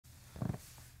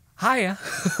Hiya.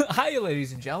 Hiya,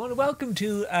 ladies and gentlemen. Welcome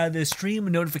to the stream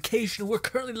notification. We're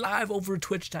currently live over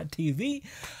twitch.tv. We're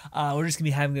just going to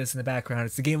be having this in the background.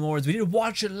 It's the Game Awards. We did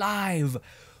watch it live.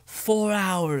 4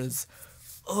 hours.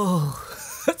 Oh,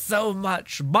 so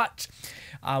much. But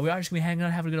we are just going to be hanging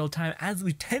out, having a good old time, as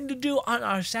we tend to do on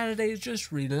our Saturdays,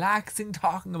 just relaxing,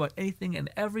 talking about anything and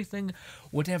everything,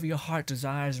 whatever your heart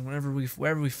desires, and wherever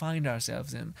we find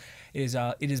ourselves in. It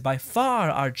is by far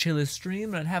our chillest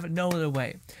stream, and I'd have it no other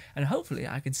way. And hopefully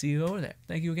I can see you over there.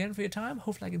 Thank you again for your time.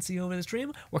 Hopefully I can see you over the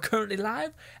stream. We're currently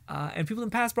live, and people in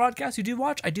past broadcasts who do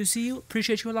watch, I do see you.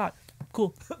 Appreciate you a lot.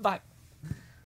 Cool. Bye.